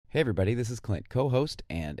Hey everybody, this is Clint, co-host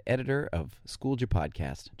and editor of Schoolja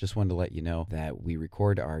Podcast. Just wanted to let you know that we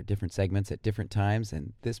record our different segments at different times,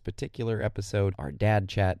 and this particular episode, our Dad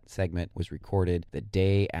Chat segment, was recorded the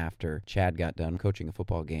day after Chad got done coaching a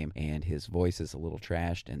football game, and his voice is a little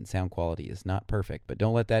trashed and sound quality is not perfect, but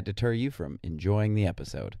don't let that deter you from enjoying the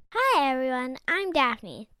episode. Hi everyone, I'm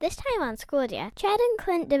Daphne. This time on Schoolja, Chad and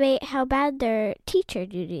Clint debate how bad their teacher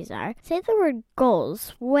duties are, say the word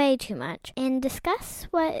goals way too much, and discuss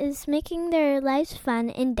what is making their lives fun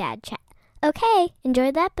in Dad Chat. Okay,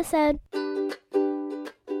 enjoy the episode.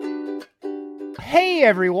 Hey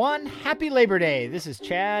everyone, happy Labor Day. This is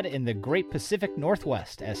Chad in the Great Pacific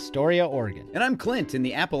Northwest, Astoria, Oregon. And I'm Clint in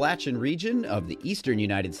the Appalachian region of the eastern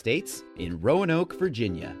United States in Roanoke,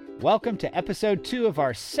 Virginia. Welcome to episode 2 of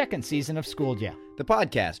our second season of Schoolja, the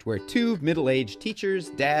podcast where two middle-aged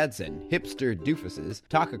teachers, dads, and hipster doofuses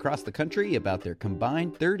talk across the country about their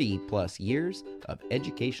combined 30-plus years of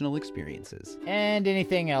educational experiences. and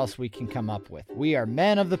anything else we can come up with. We are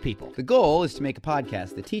men of the people. The goal is to make a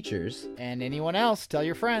podcast the teachers And anyone else, tell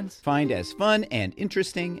your friends. find as fun and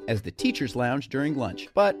interesting as the teacher's lounge during lunch,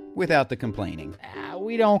 but without the complaining.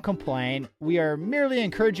 We don't complain. We are merely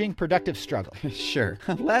encouraging productive struggle. Sure.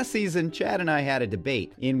 Last season, Chad and I had a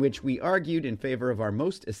debate in which we argued in favor of our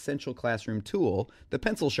most essential classroom tool, the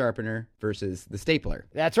pencil sharpener versus the stapler.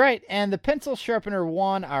 That's right, and the pencil sharpener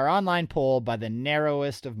won our online poll by the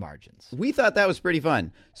narrowest of margins. We thought that was pretty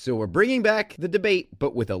fun, so we're bringing back the debate,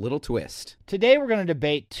 but with a little twist. Today we're going to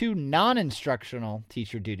debate two non-instructional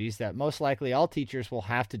teacher duties that most likely all teachers will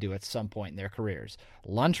have to do at some point in their careers: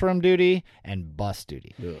 lunchroom duty and bus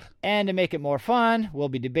duty. Ugh. And to make it more fun, we'll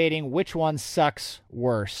be debating which one sucks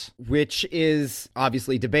worse. Which is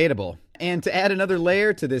obviously debatable. And to add another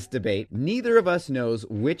layer to this debate, neither of us knows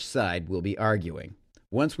which side we'll be arguing.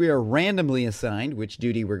 Once we are randomly assigned which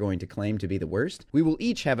duty we're going to claim to be the worst, we will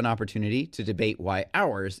each have an opportunity to debate why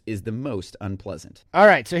ours is the most unpleasant. All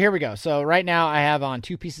right, so here we go. So right now I have on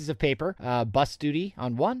two pieces of paper, bus duty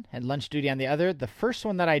on one and lunch duty on the other. The first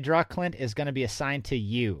one that I draw, Clint, is going to be assigned to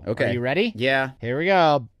you. Okay. Are you ready? Yeah, Here we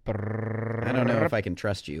go. I don't know if I can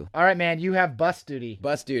trust you. All right, man, you have bus duty.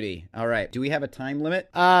 Bus duty. All right. Do we have a time limit?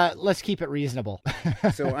 Let's keep it reasonable.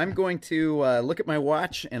 So I'm going to look at my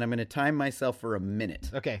watch, and I'm going to time myself for a minute.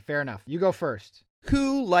 Okay, fair enough. You go first.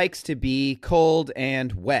 Who likes to be cold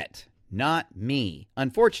and wet? Not me.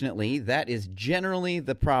 Unfortunately, that is generally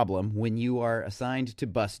the problem when you are assigned to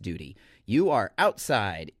bus duty. You are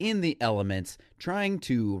outside in the elements trying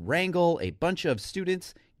to wrangle a bunch of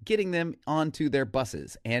students, getting them onto their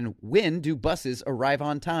buses. And when do buses arrive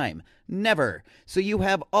on time? Never. So you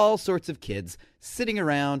have all sorts of kids sitting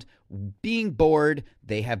around, being bored.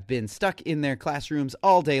 They have been stuck in their classrooms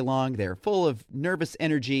all day long. They're full of nervous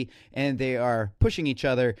energy, and they are pushing each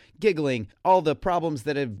other, giggling. All the problems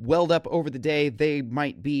that have welled up over the day, they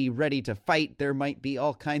might be ready to fight. There might be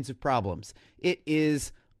all kinds of problems. It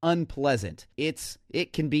is unpleasant.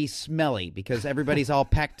 It can be smelly because everybody's all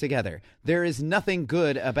packed together. There is nothing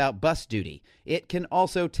good about bus duty. It can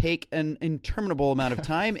also take an interminable amount of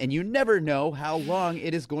time, and you never know how long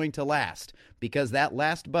it is going to last because that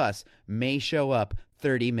last bus may show up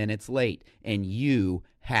 30 minutes late, and you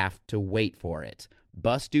have to wait for it.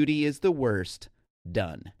 Bus duty is the worst.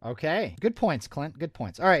 Done. Okay. Good points, Clint. Good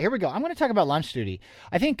points. All right, here we go. I'm going to talk about lunch duty.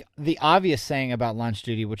 I think the obvious thing about lunch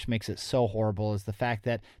duty, which makes it so horrible, is the fact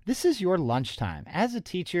that this is your lunchtime. As a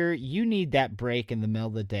teacher, you need that break in the middle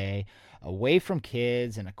of the day away from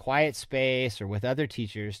kids in a quiet space or with other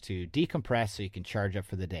teachers to decompress so you can charge up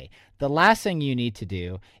for the day. The last thing you need to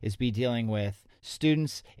do is be dealing with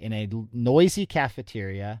students in a noisy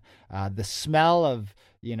cafeteria, the smell of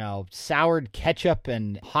soured ketchup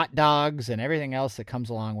and hot dogs and everything else that comes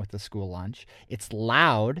along with the school lunch. It's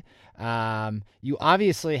loud. You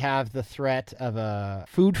obviously have the threat of a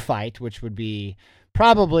food fight, which would be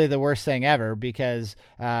probably the worst thing ever, because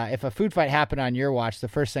if a food fight happened on your watch, the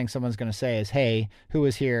first thing someone's going to say is, "Hey, who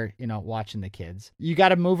was here, watching the kids?" You got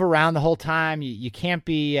to move around the whole time. You can't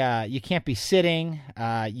be sitting.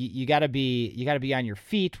 You got to be on your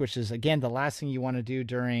feet, which is again the last thing you want to do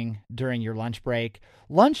during your lunch break.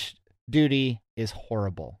 Lunch duty is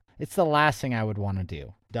horrible. It's the last thing I would want to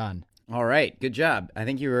do. Done. All right. Good job. I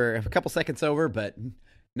think you were a couple seconds over, but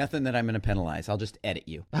nothing that I'm going to penalize. I'll just edit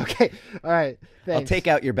you. Okay. All right. Thanks. I'll take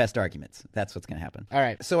out your best arguments. That's what's going to happen. All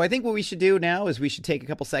right. So I think what we should do now is we should take a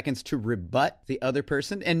couple seconds to rebut the other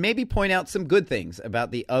person and maybe point out some good things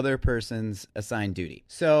about the other person's assigned duty.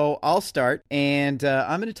 So I'll start, and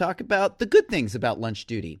I'm going to talk about the good things about lunch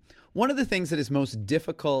duty. One of the things that is most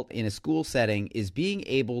difficult in a school setting is being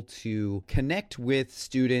able to connect with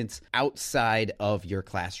students outside of your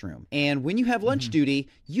classroom. And when you have lunch duty,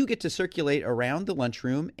 you get to circulate around the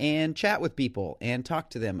lunchroom and chat with people and talk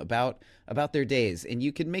to them about their days. And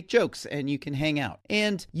you can make jokes and you can hang out.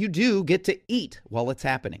 And you do get to eat while it's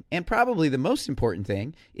happening. And probably the most important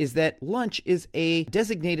thing is that lunch is a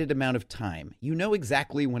designated amount of time. You know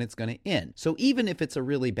exactly when it's going to end. So even if it's a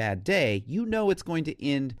really bad day, you know it's going to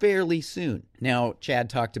end fairly soon. Now, Chad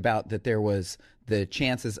talked about that there was the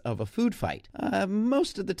chances of a food fight.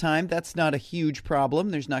 Most of the time, that's not a huge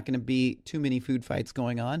problem. There's not going to be too many food fights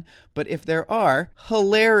going on. But if there are,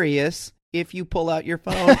 hilarious if you pull out your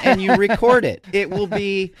phone and you record it. It will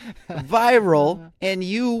be viral and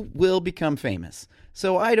you will become famous.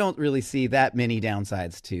 So I don't really see that many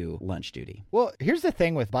downsides to lunch duty. Well, here's the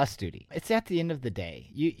thing with bus duty. It's at the end of the day.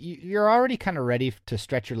 You're already kind of ready to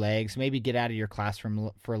stretch your legs, maybe get out of your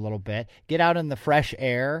classroom for a little bit, get out in the fresh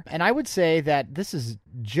air. And I would say that this is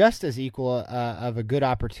just as equal of a good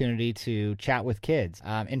opportunity to chat with kids.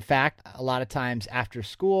 In fact, a lot of times after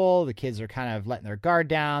school, the kids are kind of letting their guard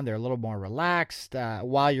down. They're a little more relaxed.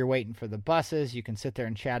 While you're waiting for the buses, you can sit there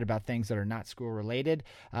and chat about things that are not school related.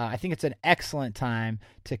 I think it's an excellent time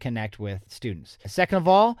to connect with students. Second of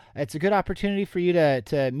all, it's a good opportunity for you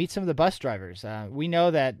to meet some of the bus drivers. We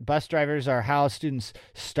know that bus drivers are how students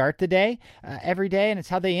start the day every day, and it's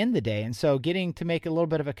how they end the day. And so getting to make a little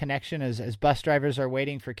bit of a connection as bus drivers are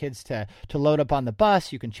waiting for kids to load up on the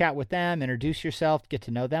bus, you can chat with them, introduce yourself, get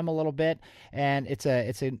to know them a little bit, and it's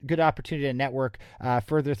a good opportunity to network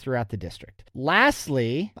further throughout the district.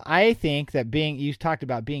 Lastly, I think that you talked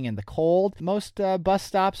about being in the cold. Most bus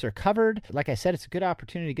stops are covered. Like I said, it's a good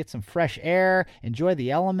opportunity to get some fresh air, enjoy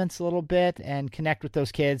the elements a little bit, and connect with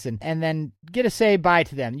those kids, and then get to say bye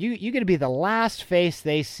to them. You get to be the last face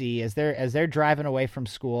they see as they're driving away from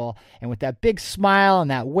school, and with that big smile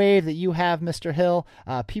and that wave that you have, Mr. Hill,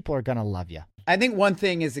 people are going to love you. I think one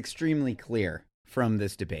thing is extremely clear from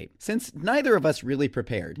this debate. Since neither of us really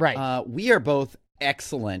prepared, right. We are both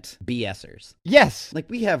excellent BSers. Yes. Like,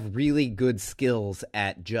 we have really good skills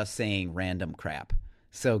at just saying random crap.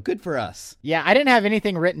 So good for us. Yeah, I didn't have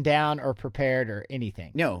anything written down or prepared or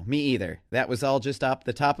anything. No, me either. That was all just off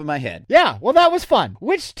the top of my head. Yeah, well, that was fun.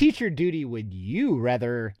 Which teacher duty would you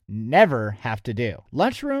rather never have to do?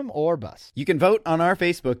 Lunchroom or bus? You can vote on our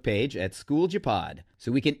Facebook page at School Japod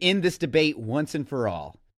so we can end this debate once and for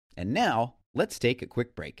all. And now, let's take a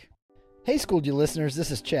quick break. Hey, School J listeners,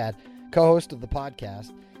 this is Chad, co-host of the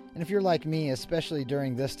podcast. And if you're like me, especially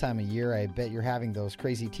during this time of year, I bet you're having those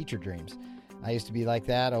crazy teacher dreams. I used to be like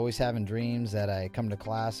that, always having dreams that I come to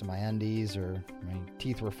class in my undies or my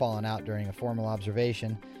teeth were falling out during a formal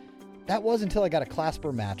observation. That was until I got a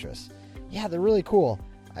Clasper mattress. Yeah, they're really cool.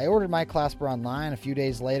 I ordered my Clasper online. A few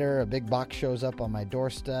days later, a big box shows up on my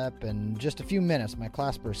doorstep, and in just a few minutes, my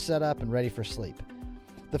Clasper is set up and ready for sleep.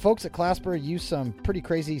 The folks at Clasper use some pretty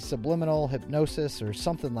crazy subliminal hypnosis or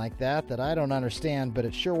something like that I don't understand, but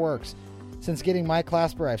it sure works. Since getting my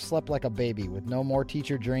Clasper, I've slept like a baby with no more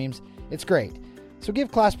teacher dreams. It's great. So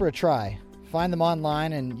give Clasper a try. Find them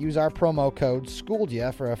online and use our promo code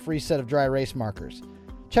SCHOOLEDYA for a free set of dry erase markers.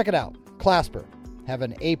 Check it out. Clasper. Have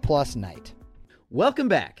an A+ night. Welcome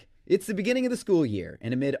back. It's the beginning of the school year,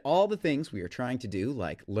 and amid all the things we are trying to do,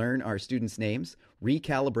 like learn our students' names,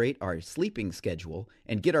 recalibrate our sleeping schedule,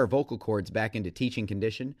 and get our vocal cords back into teaching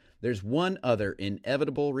condition, there's one other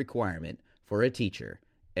inevitable requirement for a teacher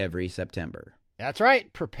every September. That's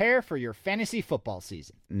right. Prepare for your fantasy football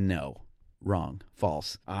season. No. Wrong.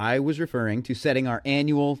 False. I was referring to setting our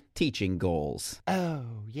annual teaching goals. Oh,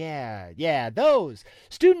 yeah, those.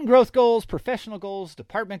 Student growth goals, professional goals,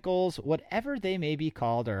 department goals, whatever they may be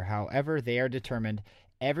called or however they are determined,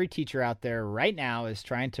 every teacher out there right now is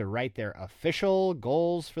trying to write their official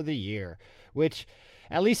goals for the year, which,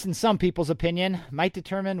 at least in some people's opinion, might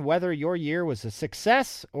determine whether your year was a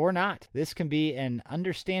success or not. This can be an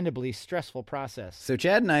understandably stressful process. So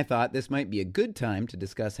Chad and I thought this might be a good time to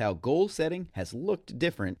discuss how goal setting has looked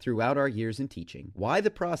different throughout our years in teaching, why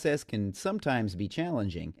the process can sometimes be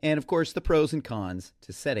challenging, and of course the pros and cons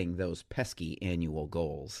to setting those pesky annual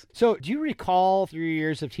goals. So do you recall through your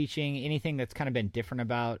years of teaching anything that's kind of been different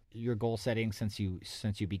about your goal setting since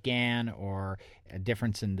you began, or a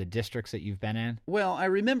difference in the districts that you've been in? Well, I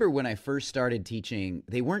remember when I first started teaching,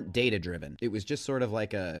 they weren't data driven. It was just sort of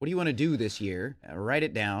like what do you want to do this year? Write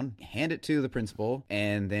it down, hand it to the principal,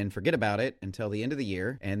 and then forget about it until the end of the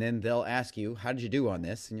year. And then they'll ask you, how did you do on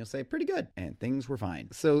this? And you'll say, pretty good. And things were fine.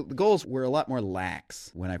 So the goals were a lot more lax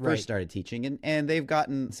when I first started teaching, and they've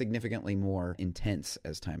gotten significantly more intense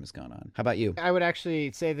as time has gone on. How about you? I would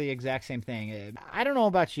actually say the exact same thing. I don't know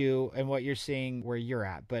about you and what you're seeing where you're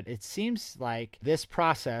at, but it seems like this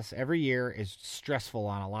process every year is stressful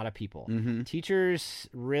on a lot of people. Mm-hmm. Teachers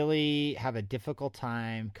really have a difficult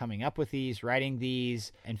time coming up with these, writing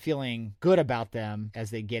these, and feeling good about them as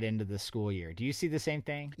they get into the school year. Do you see the same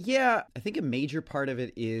thing? Yeah, I think a major part of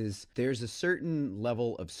it is there's a certain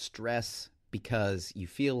level of stress because you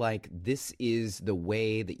feel like this is the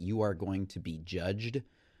way that you are going to be judged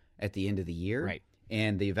at the end of the year. Right.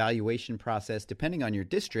 And the evaluation process, depending on your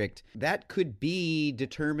district, that could be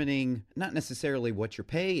determining not necessarily what your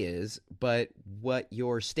pay is, but what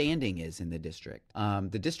your standing is in the district.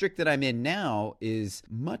 The district that I'm in now is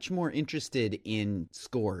much more interested in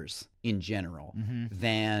scores in general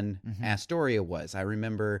than Astoria was. I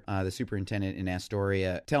remember the superintendent in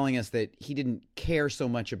Astoria telling us that he didn't care so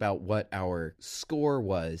much about what our score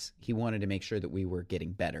was. He wanted to make sure that we were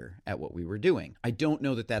getting better at what we were doing. I don't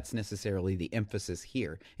know that that's necessarily the emphasis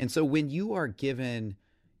here. And so when you are given,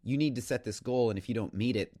 you need to set this goal, and if you don't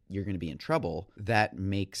meet it, you're going to be in trouble, that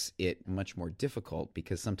makes it much more difficult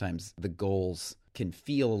because sometimes the goals can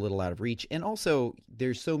feel a little out of reach. And also,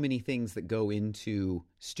 there's so many things that go into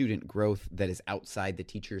student growth that is outside the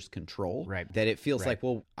teacher's control, Right. that it feels like,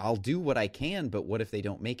 well, I'll do what I can, but what if they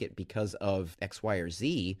don't make it because of X, Y, or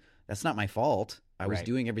Z? That's not my fault. I was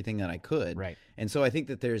doing everything that I could. Right. And so I think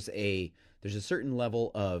that there's a certain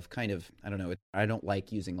level of kind of, I don't know, I don't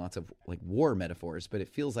like using lots of like war metaphors, but it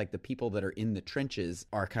feels like the people that are in the trenches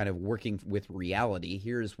are kind of working with reality.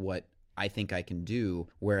 Here's what I think I can do.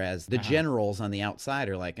 Whereas the generals on the outside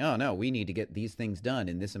are like, oh, no, we need to get these things done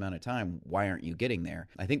in this amount of time. Why aren't you getting there?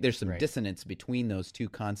 I think there's some dissonance between those two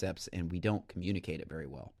concepts, and we don't communicate it very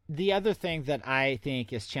well. The other thing that I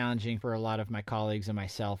think is challenging for a lot of my colleagues and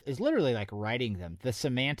myself is literally like writing them, the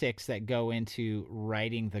semantics that go into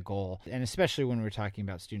writing the goal, and especially when we're talking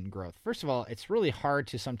about student growth. First of all, it's really hard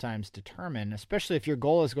to sometimes determine, especially if your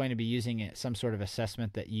goal is going to be using some sort of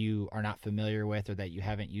assessment that you are not familiar with or that you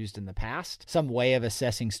haven't used in the past, some way of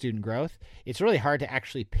assessing student growth. It's really hard to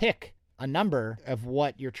actually pick a number of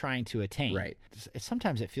what you're trying to attain. Right.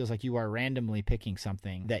 Sometimes it feels like you are randomly picking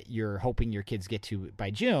something that you're hoping your kids get to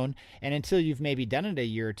by June, and until you've maybe done it a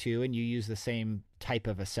year or two and you use the same type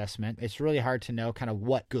of assessment, it's really hard to know kind of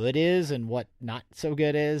what good is and what not so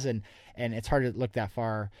good is, and it's hard to look that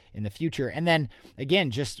far in the future. And then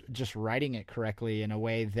again, just writing it correctly in a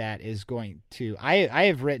way that is going to, I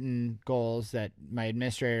have written goals that my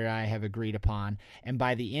administrator and I have agreed upon, and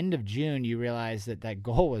by the end of June you realize that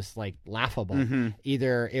goal was like laughable.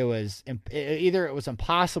 Either it was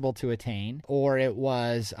impossible to attain, or it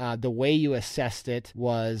was the way you assessed it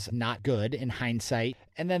was not good in hindsight.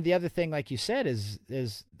 And then the other thing, like you said, is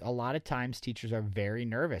a lot of times teachers are very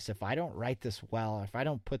nervous. If I don't write this well, if I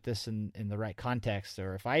don't put this in the right context,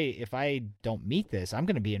 or if I don't meet this, I'm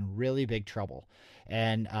going to be in really big trouble.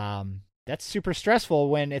 And that's super stressful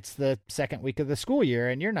when it's the second week of the school year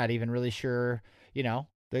and you're not even really sure,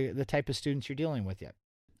 the type of students you're dealing with yet.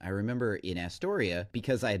 I remember in Astoria,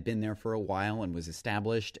 because I had been there for a while and was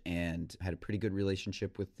established and had a pretty good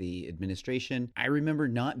relationship with the administration, I remember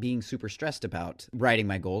not being super stressed about writing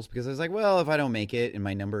my goals because I was like, well, if I don't make it and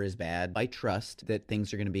my number is bad, I trust that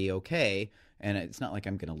things are going to be okay. And it's not like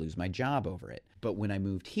I'm going to lose my job over it. But when I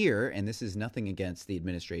moved here, and this is nothing against the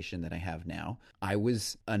administration that I have now, I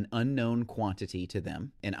was an unknown quantity to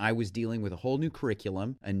them. And I was dealing with a whole new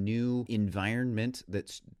curriculum, a new environment that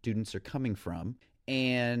students are coming from.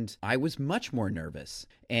 And I was much more nervous.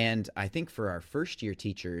 And I think for our first year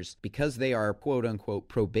teachers, because they are quote unquote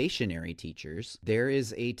probationary teachers, there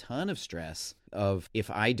is a ton of stress of if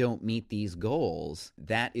I don't meet these goals,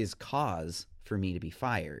 that is cause for me to be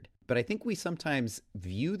fired. But I think we sometimes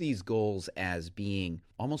view these goals as being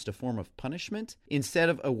almost a form of punishment instead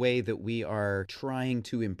of a way that we are trying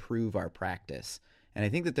to improve our practice. And I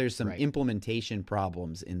think that there's some implementation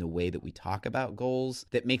problems in the way that we talk about goals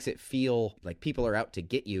that makes it feel like people are out to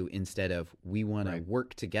get you instead of we want to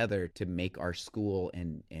work together to make our school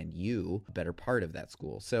and you a better part of that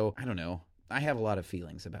school. So I don't know. I have a lot of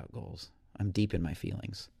feelings about goals. I'm deep in my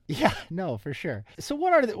feelings. Yeah, no, for sure. So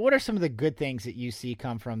what are some of the good things that you see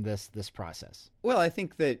come from this process? Well, I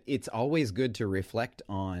think that it's always good to reflect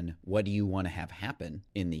on what do you want to have happen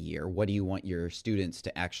in the year? What do you want your students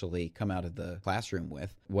to actually come out of the classroom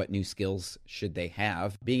with? What new skills should they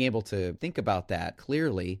have? Being able to think about that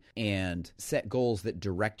clearly and set goals that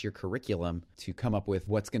direct your curriculum to come up with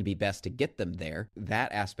what's going to be best to get them there,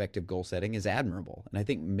 that aspect of goal setting is admirable. And I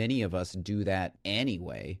think many of us do that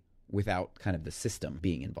anyway without kind of the system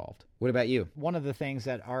being involved. What about you? One of the things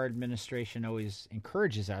that our administration always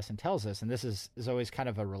encourages us and tells us, and this is always kind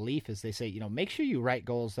of a relief, is they say, make sure you write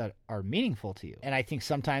goals that are meaningful to you. And I think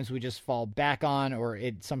sometimes we just fall back on, or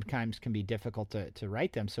it sometimes can be difficult to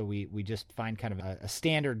write them. So we just find kind of a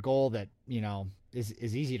standard goal that,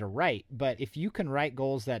 is easy to write. But if you can write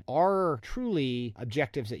goals that are truly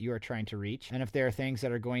objectives that you are trying to reach, and if there are things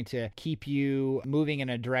that are going to keep you moving in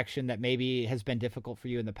a direction that maybe has been difficult for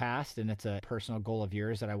you in the past, and it's a personal goal of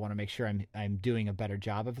yours that I want to make sure I'm doing a better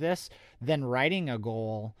job of this, then writing a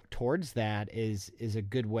goal towards that is a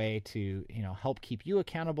good way to, help keep you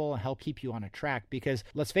accountable and help keep you on a track. Because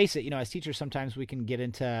let's face it, as teachers, sometimes we can get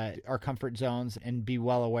into our comfort zones and be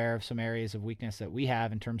well aware of some areas of weakness that we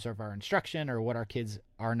have in terms of our instruction or what our kids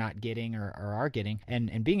are not getting or are getting.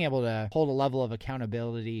 And being able to hold a level of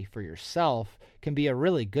accountability for yourself can be a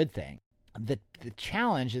really good thing. The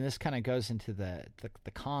challenge, and this kind of goes into the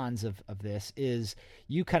cons of this, is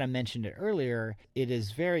you kind of mentioned it earlier. It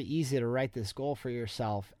is very easy to write this goal for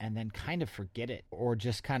yourself and then kind of forget it or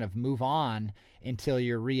just kind of move on until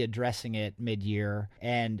you're readdressing it mid-year.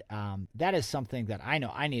 And that is something that I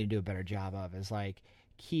know I need to do a better job of, is like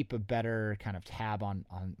keep a better kind of tab on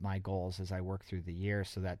my goals as I work through the year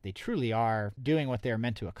so that they truly are doing what they're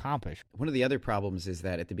meant to accomplish. One of the other problems is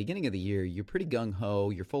that at the beginning of the year, you're pretty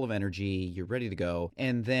gung-ho, you're full of energy, you're ready to go.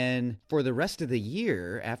 And then for the rest of the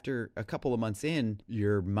year, after a couple of months in,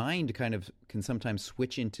 your mind kind of can sometimes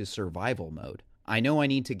switch into survival mode. I know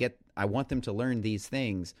I want them to learn these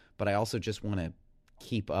things, but I also just want to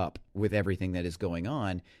keep up with everything that is going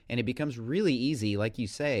on. And it becomes really easy, like you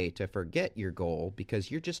say, to forget your goal because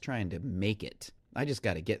you're just trying to make it. I just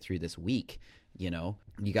got to get through this week. You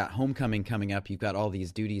got homecoming coming up. You've got all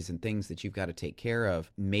these duties and things that you've got to take care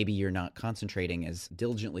of. Maybe you're not concentrating as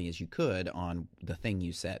diligently as you could on the thing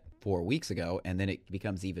you set 4 weeks ago. And then it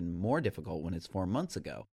becomes even more difficult when it's 4 months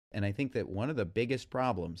ago. And I think that one of the biggest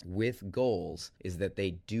problems with goals is that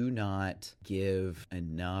they do not give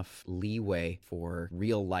enough leeway for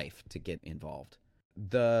real life to get involved.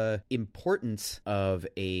 The importance of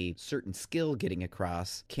a certain skill getting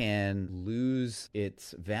across can lose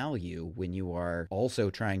its value when you are also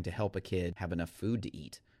trying to help a kid have enough food to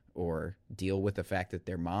eat or deal with the fact that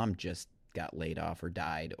their mom just got laid off or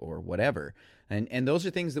died or whatever. And those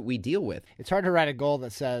are things that we deal with. It's hard to write a goal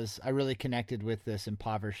that says, I really connected with this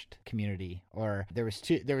impoverished community, or there was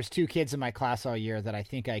two kids in my class all year that I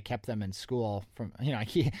think I kept them in school from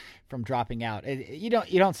from dropping out. You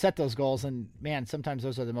don't set those goals, and man, sometimes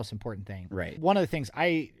those are the most important thing. Right. One of the things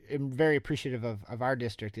I am very appreciative of our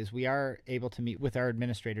district is we are able to meet with our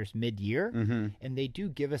administrators mid-year, and they do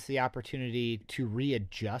give us the opportunity to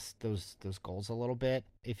readjust those goals a little bit.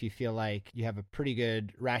 If you feel like you have a pretty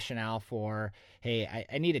good rationale for, hey,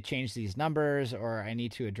 I need to change these numbers, or I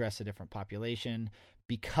need to address a different population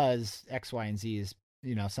because X, Y, and Z is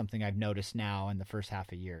something I've noticed now in the first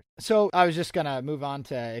half a year. So I was just going to move on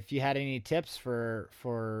to if you had any tips for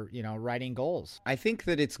writing goals. I think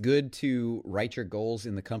that it's good to write your goals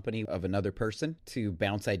in the company of another person to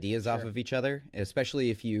bounce ideas off of each other, especially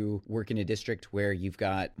if you work in a district where you've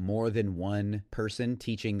got more than one person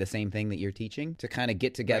teaching the same thing that you're teaching, to kind of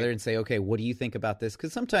get together and say, okay, what do you think about this?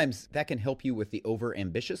 Because sometimes that can help you with the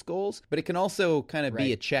over-ambitious goals, but it can also kind of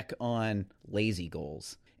be a check on lazy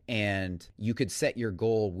goals. And you could set your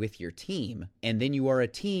goal with your team, and then you are a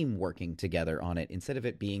team working together on it instead of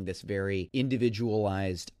it being this very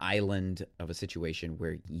individualized island of a situation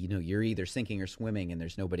where, you're either sinking or swimming and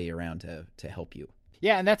there's nobody around to help you.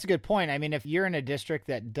 Yeah, and that's a good point. I mean, if you're in a district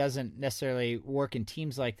that doesn't necessarily work in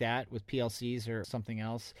teams like that with PLCs or something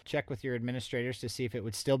else, check with your administrators to see if it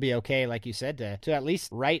would still be okay, like you said, to at least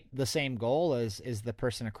write the same goal as the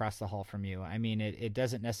person across the hall from you. I mean, it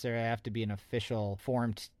doesn't necessarily have to be an official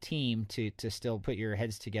formed team to still put your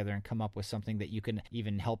heads together and come up with something that you can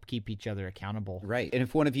even help keep each other accountable. Right. And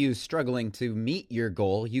if one of you is struggling to meet your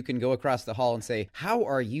goal, you can go across the hall and say, how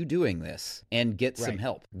are you doing this? And get some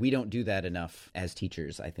help. We don't do that enough as teachers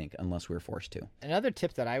teachers, I think, unless we're forced to. Another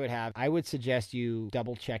tip that I would have, I would suggest you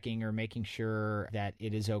double checking or making sure that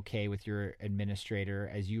it is okay with your administrator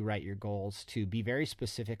as you write your goals to be very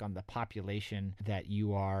specific on the population that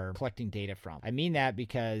you are collecting data from. I mean that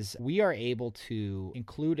because we are able to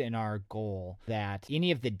include in our goal that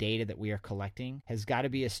any of the data that we are collecting has got to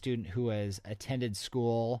be a student who has attended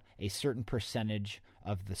school a certain percentage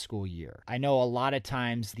of the school year. I know a lot of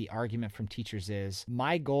times the argument from teachers is,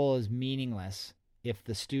 my goal is meaningless if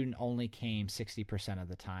the student only came 60% of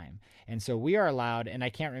the time. And so we are allowed, and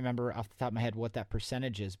I can't remember off the top of my head what that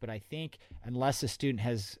percentage is, but I think unless a student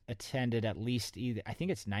has attended at least I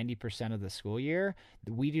think it's 90% of the school year,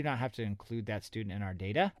 we do not have to include that student in our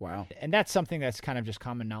data. Wow. And that's something that's kind of just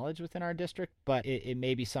common knowledge within our district, but it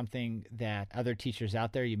may be something that other teachers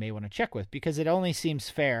out there you may want to check with, because it only seems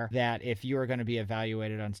fair that if you are going to be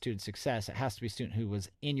evaluated on student success, it has to be a student who was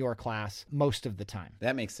in your class most of the time.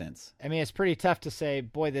 That makes sense. I mean, it's pretty tough to say,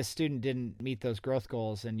 boy, this student didn't meet those growth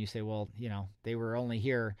goals, and you say, well, they were only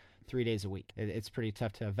here 3 days a week. It's pretty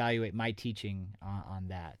tough to evaluate my teaching on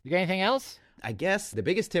that. You got anything else? I guess the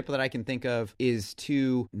biggest tip that I can think of is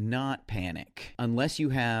to not panic unless you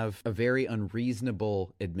have a very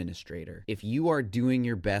unreasonable administrator. If you are doing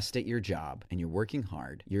your best at your job and you're working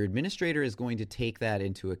hard, your administrator is going to take that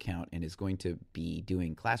into account and is going to be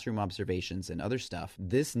doing classroom observations and other stuff.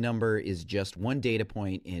 This number is just one data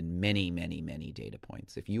point in many, many, many data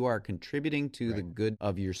points. If you are contributing to the good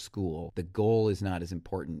of your school, the goal is not as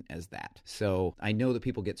important as that. So I know that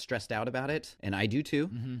people get stressed out about it, and I do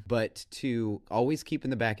too, but to always keep in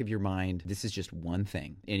the back of your mind, this is just one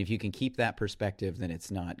thing. And if you can keep that perspective, then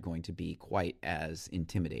it's not going to be quite as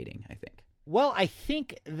intimidating, I think. Well, I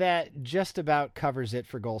think that just about covers it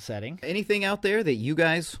for goal setting. Anything out there that you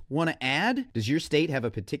guys want to add? Does your state have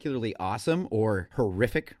a particularly awesome or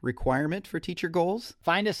horrific requirement for teacher goals?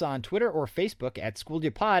 Find us on Twitter or Facebook at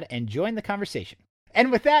SchoolDiaPod and join the conversation.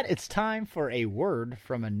 And with that, it's time for a word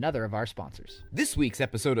from another of our sponsors. This week's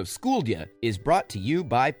episode of Schooled Ya is brought to you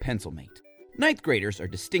by Pencilmate. Ninth graders are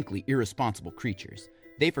distinctly irresponsible creatures.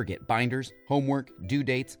 They forget binders, homework, due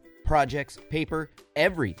dates, projects, paper,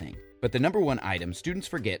 everything. But the number one item students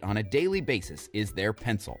forget on a daily basis is their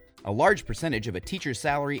pencil. A large percentage of a teacher's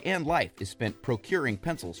salary and life is spent procuring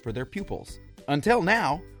pencils for their pupils. Until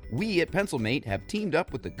now, we at Pencilmate have teamed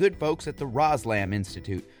up with the good folks at the Roslam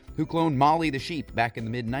Institute, who cloned Molly the sheep back in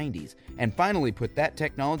the mid-90s, and finally put that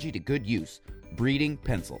technology to good use, breeding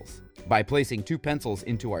pencils. By placing 2 pencils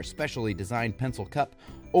into our specially designed pencil cup,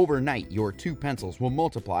 overnight your 2 pencils will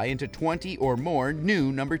multiply into 20 or more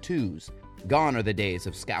new number 2s. Gone are the days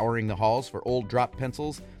of scouring the halls for old dropped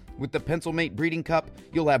pencils. With the Pencilmate breeding cup,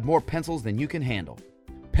 you'll have more pencils than you can handle.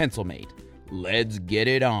 Pencilmate, let's get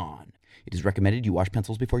it on. It is recommended you wash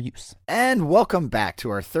pencils before use. And welcome back to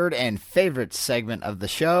our third and favorite segment of the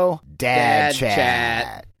show, Dad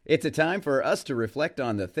Chat. It's a time for us to reflect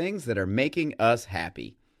on the things that are making us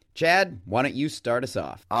happy. Chad, why don't you start us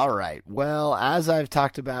off? All right. Well, as I've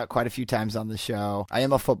talked about quite a few times on the show, I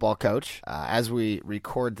am a football coach. As we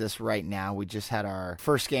record this right now, we just had our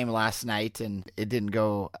first game last night, and it didn't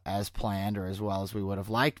go as planned or as well as we would have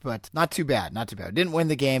liked, but not too bad, not too bad. Didn't win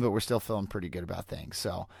the game, but we're still feeling pretty good about things.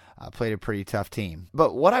 So played a pretty tough team.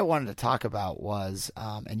 But what I wanted to talk about was,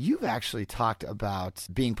 and you've actually talked about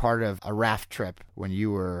being part of a raft trip when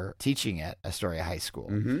you were teaching at Astoria High School.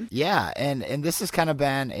 Mm-hmm. Yeah, and this has kind of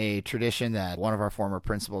been a tradition that one of our former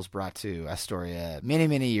principals brought to Astoria many,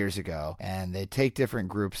 many years ago. And they take different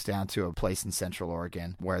groups down to a place in Central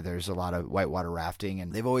Oregon where there's a lot of whitewater rafting.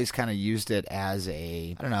 And they've always kind of used it as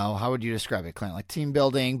a, I don't know, how would you describe it, Clint? Like team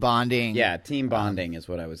building, bonding? Yeah, team bonding is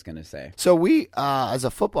what I was going to say. So we, as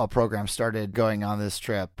a football program, started going on this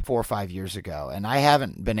trip 4 or 5 years ago. And I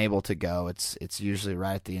haven't been able to go. It's usually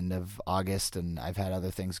right at the end of August, and I've had other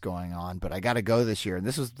things going on. But I got to go this year. And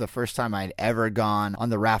this was the first time I'd ever gone on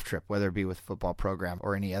the raft trip, whether it be with football program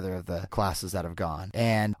or any other of the classes that have gone.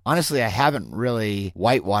 And honestly, I haven't really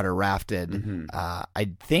whitewater rafted,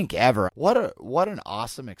 I think, ever. What an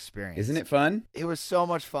awesome experience. Isn't it fun? It was so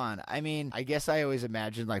much fun. I mean, I guess I always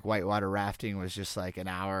imagined like whitewater rafting was just like an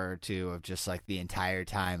hour or two of just like the entire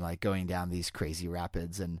time, like going down these crazy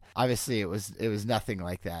rapids. And obviously it was nothing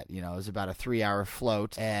like that. You know, it was about a 3-hour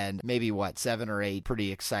float and maybe 7 or 8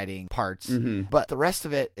 pretty exciting parts. But the rest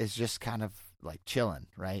of it is just kind of like chilling,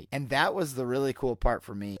 right? And that was the really cool part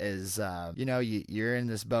for me is, you're in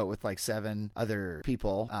this boat with like 7 other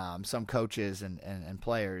people, some coaches and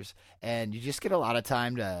players, and you just get a lot of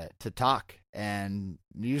time to talk, and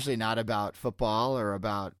usually not about football or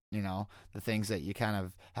about, the things that you kind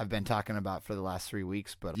of have been talking about for the last 3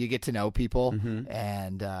 weeks, but you get to know people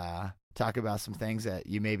and talk about some things that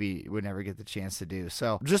you maybe would never get the chance to do.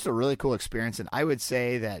 So just a really cool experience. And I would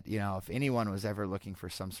say that, if anyone was ever looking for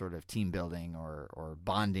some sort of team building or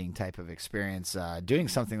bonding type of experience, doing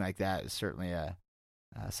something like that is certainly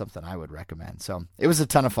something I would recommend. So it was a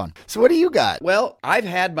ton of fun. So what do you got? Well, I've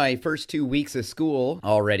had my first 2 weeks of school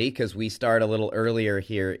already because we start a little earlier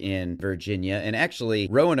here in Virginia. And actually,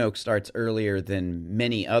 Roanoke starts earlier than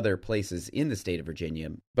many other places in the state of Virginia.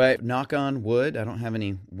 But knock on wood, I don't have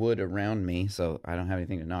any wood around me, so I don't have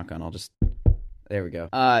anything to knock on. There we go.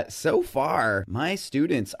 So far, my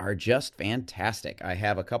students are just fantastic. I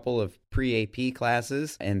have a couple of pre-AP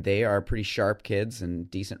classes, and they are pretty sharp kids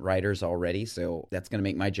and decent writers already, so that's going to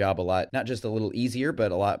make my job not just a little easier,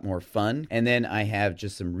 but a lot more fun. And then I have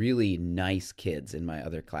just some really nice kids in my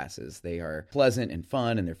other classes. They are pleasant and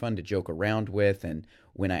fun, and they're fun to joke around with, and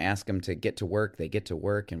when I ask them to get to work, they get to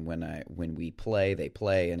work, and when we play, they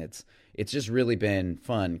play, and it's just really been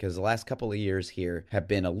fun because the last couple of years here have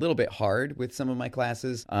been a little bit hard with some of my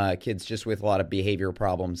classes, kids just with a lot of behavioral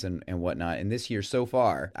problems and whatnot. And this year so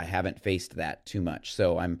far, I haven't faced that too much.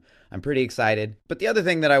 So I'm pretty excited. But the other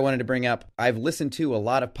thing that I wanted to bring up, I've listened to a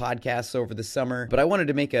lot of podcasts over the summer, but I wanted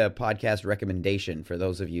to make a podcast recommendation for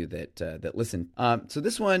those of you that listen. So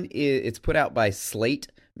this one, it's put out by Slate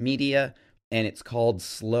Media, and it's called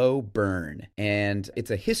Slow Burn, and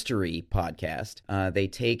it's a history podcast. They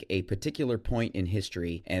take a particular point in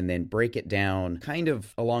history and then break it down kind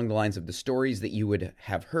of along the lines of the stories that you would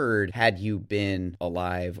have heard had you been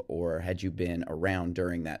alive or had you been around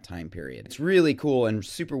during that time period. It's really cool and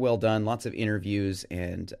super well done, lots of interviews,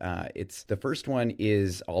 and the first one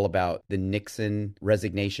is all about the Nixon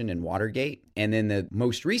resignation and Watergate, and then the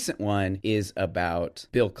most recent one is about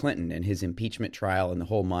Bill Clinton and his impeachment trial and the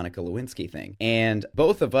whole Monica Lewinsky thing. And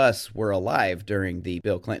both of us were alive during the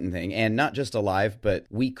Bill Clinton thing, and not just alive, but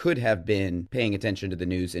we could have been paying attention to the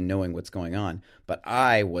news and knowing what's going on, but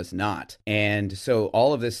I was not. And so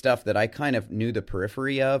all of this stuff that I kind of knew the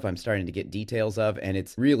periphery of, I'm starting to get details of, and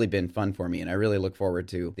it's really been fun for me, and I really look forward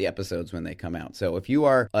to the episodes when they come out. So if you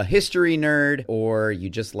are a history nerd or you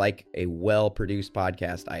just like a well-produced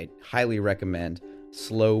podcast, I highly recommend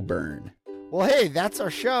Slow Burn. Well, hey, that's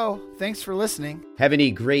our show. Thanks for listening. Have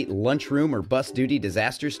any great lunchroom or bus duty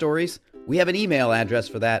disaster stories? We have an email address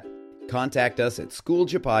for that. Contact us at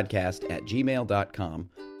schooljapodcast@gmail.com,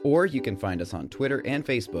 or you can find us on Twitter and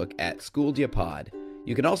Facebook at schooljapod.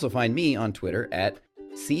 You can also find me on Twitter at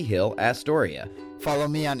CHillAstoria. Follow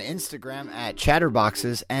me on Instagram at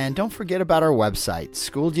Chatterboxes, and don't forget about our website,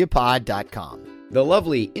 schooljapod.com. The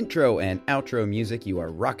lovely intro and outro music you are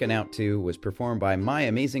rocking out to was performed by my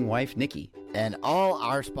amazing wife, Nikki. And all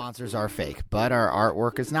our sponsors are fake, but our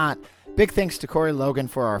artwork is not. Big thanks to Corey Logan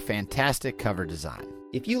for our fantastic cover design.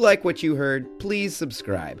 If you like what you heard, please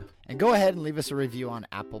subscribe. And go ahead and leave us a review on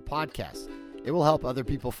Apple Podcasts. It will help other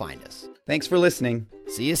people find us. Thanks for listening.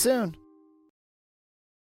 See you soon.